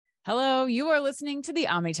Hello, you are listening to the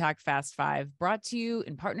OmniTalk Fast Five, brought to you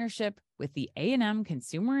in partnership with the A&M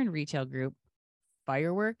Consumer and Retail Group,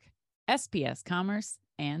 Firework, SPS Commerce,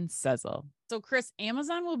 and Sezzle. So, Chris,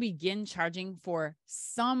 Amazon will begin charging for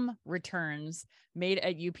some returns made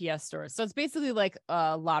at UPS stores. So it's basically like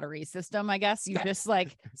a lottery system, I guess. You just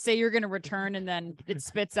like say you're going to return and then it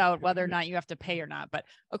spits out whether or not you have to pay or not. But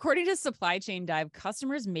according to Supply Chain Dive,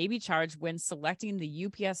 customers may be charged when selecting the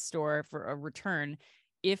UPS store for a return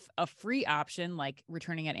if a free option like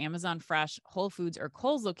returning at Amazon Fresh, Whole Foods, or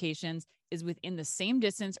Kohl's locations is within the same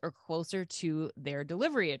distance or closer to their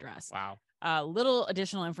delivery address. Wow. Little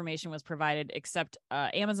additional information was provided, except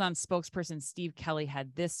Amazon spokesperson Steve Kelly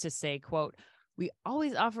had this to say, quote, "We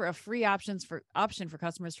always offer a free option for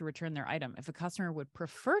customers to return their item. If a customer would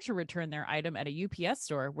prefer to return their item at a UPS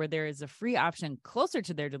store where there is a free option closer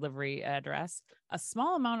to their delivery address, a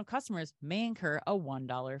small amount of customers may incur a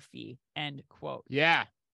 $1 fee." End quote. Yeah.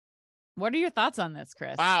 What are your thoughts on this,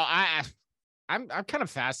 Chris? Wow. I'm kind of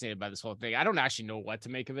fascinated by this whole thing. I don't actually know what to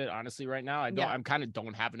make of it, honestly, right now. I'm kind of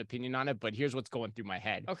don't have an opinion on it, but here's what's going through my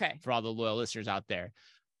head. Okay. For all the loyal listeners out there.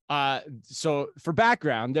 So for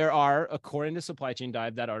background, there are, according to Supply Chain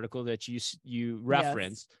Dive, that article that you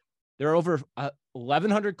referenced, yes, there are over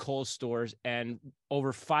 1,100 Kohl's stores and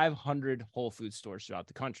over 500 Whole Foods stores throughout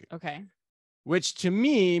the country. Okay. Which to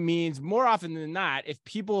me means more often than not, if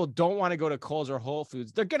people don't want to go to Kohl's or Whole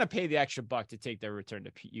Foods, they're going to pay the extra buck to take their return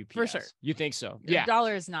to UPS. For sure. You think so? Yeah.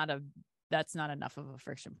 $1 is that's not enough of a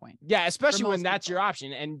friction point. Yeah, especially when that's your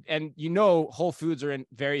option. And Whole Foods are in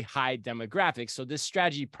very high demographics. So this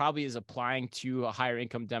strategy probably is applying to a higher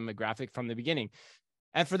income demographic from the beginning.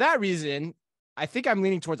 And for that reason, I think I'm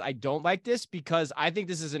leaning towards I don't like this, because I think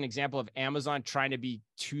this is an example of Amazon trying to be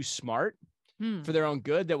too smart for their own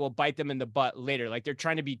good that will bite them in the butt later. Like they're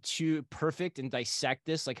trying to be too perfect and dissect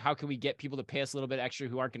this. Like, how can we get people to pay us a little bit extra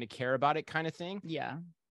who aren't going to care about it, kind of thing. Yeah.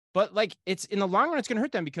 But like, it's in the long run, it's going to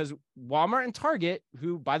hurt them, because Walmart and Target,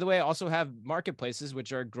 who, by the way, also have marketplaces,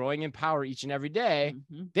 which are growing in power each and every day,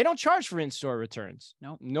 they don't charge for in-store returns.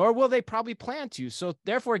 Nope. Nor will they probably plan to. So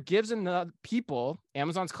therefore, it gives people,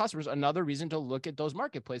 Amazon's customers, another reason to look at those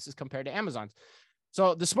marketplaces compared to Amazon's.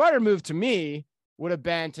 So the smarter move to me would have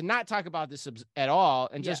been to not talk about this at all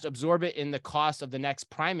and just absorb it in the cost of the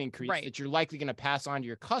next prime increase that you're likely going to pass on to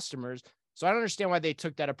your customers. So I don't understand why they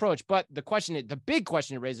took that approach. But the big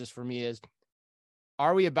question it raises for me is,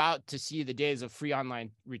 are we about to see the days of free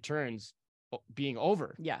online returns being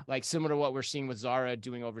over? Yeah. Like similar to what we're seeing with Zara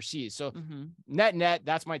doing overseas. So net,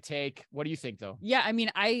 that's my take. What do you think, though? Yeah, I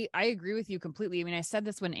mean, I agree with you completely. I mean, I said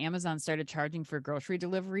this when Amazon started charging for grocery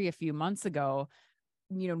delivery a few months ago.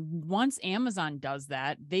 Once Amazon does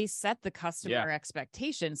that, they set the customer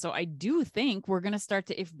expectation. So I do think we're going to start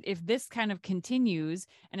to, if this kind of continues,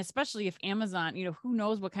 and especially if Amazon, who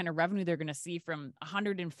knows what kind of revenue they're going to see from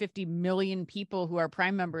 150 million people who are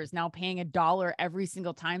Prime members now paying $1 every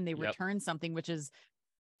single time they return something, which is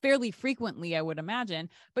fairly frequently, I would imagine.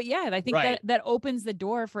 But yeah, I think that opens the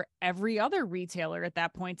door for every other retailer at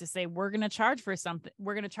that point to say, we're going to charge for something.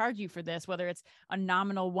 We're going to charge you for this, whether it's a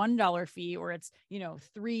nominal $1 fee or it's,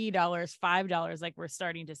 $3, $5, like we're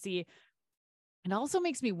starting to see. It also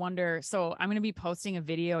makes me wonder. So I'm going to be posting a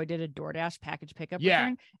video. I did a DoorDash package pickup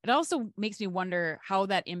return. It also makes me wonder how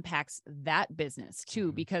that impacts that business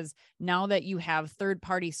too, because now that you have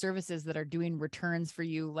third-party services that are doing returns for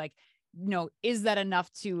you, like, is that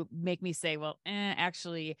enough to make me say, well,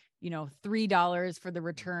 actually, $3 for the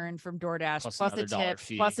return from DoorDash plus a tip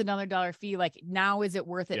plus another $1 fee. Like, now is it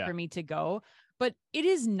worth it for me to go? But it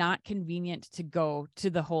is not convenient to go to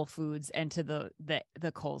the Whole Foods and to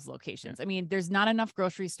the Kohl's locations. I mean, there's not enough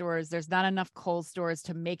grocery stores. There's not enough Kohl's stores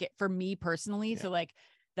to make it for me personally. So like,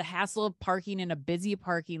 the hassle of parking in a busy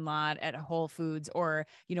parking lot at Whole Foods or,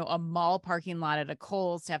 a mall parking lot at a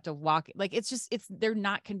Kohl's to have to walk, like, they're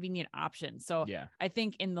not convenient options. So I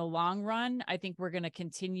think in the long run, I think we're going to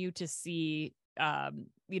continue to see,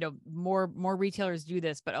 more retailers do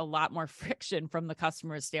this, but a lot more friction from the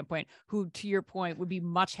customer's standpoint, who, to your point, would be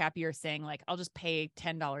much happier saying like, I'll just pay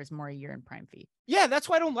 $10 more a year in Prime fee. Yeah, that's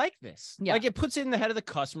why I don't like this. Yeah. Like, it puts it in the head of the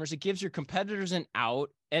customers. It gives your competitors an out,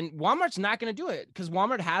 and Walmart's not going to do it because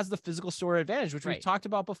Walmart has the physical store advantage, which we've talked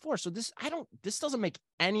about before. So this doesn't make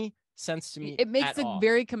any sense to me. It makes a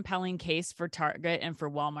very compelling case for Target and for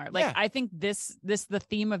Walmart. Like, I think the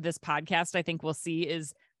theme of this podcast, I think we'll see,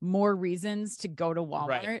 is more reasons to go to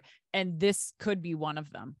Walmart, and this could be one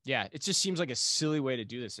of them. Yeah, it just seems like a silly way to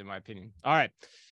do this, in my opinion. All right.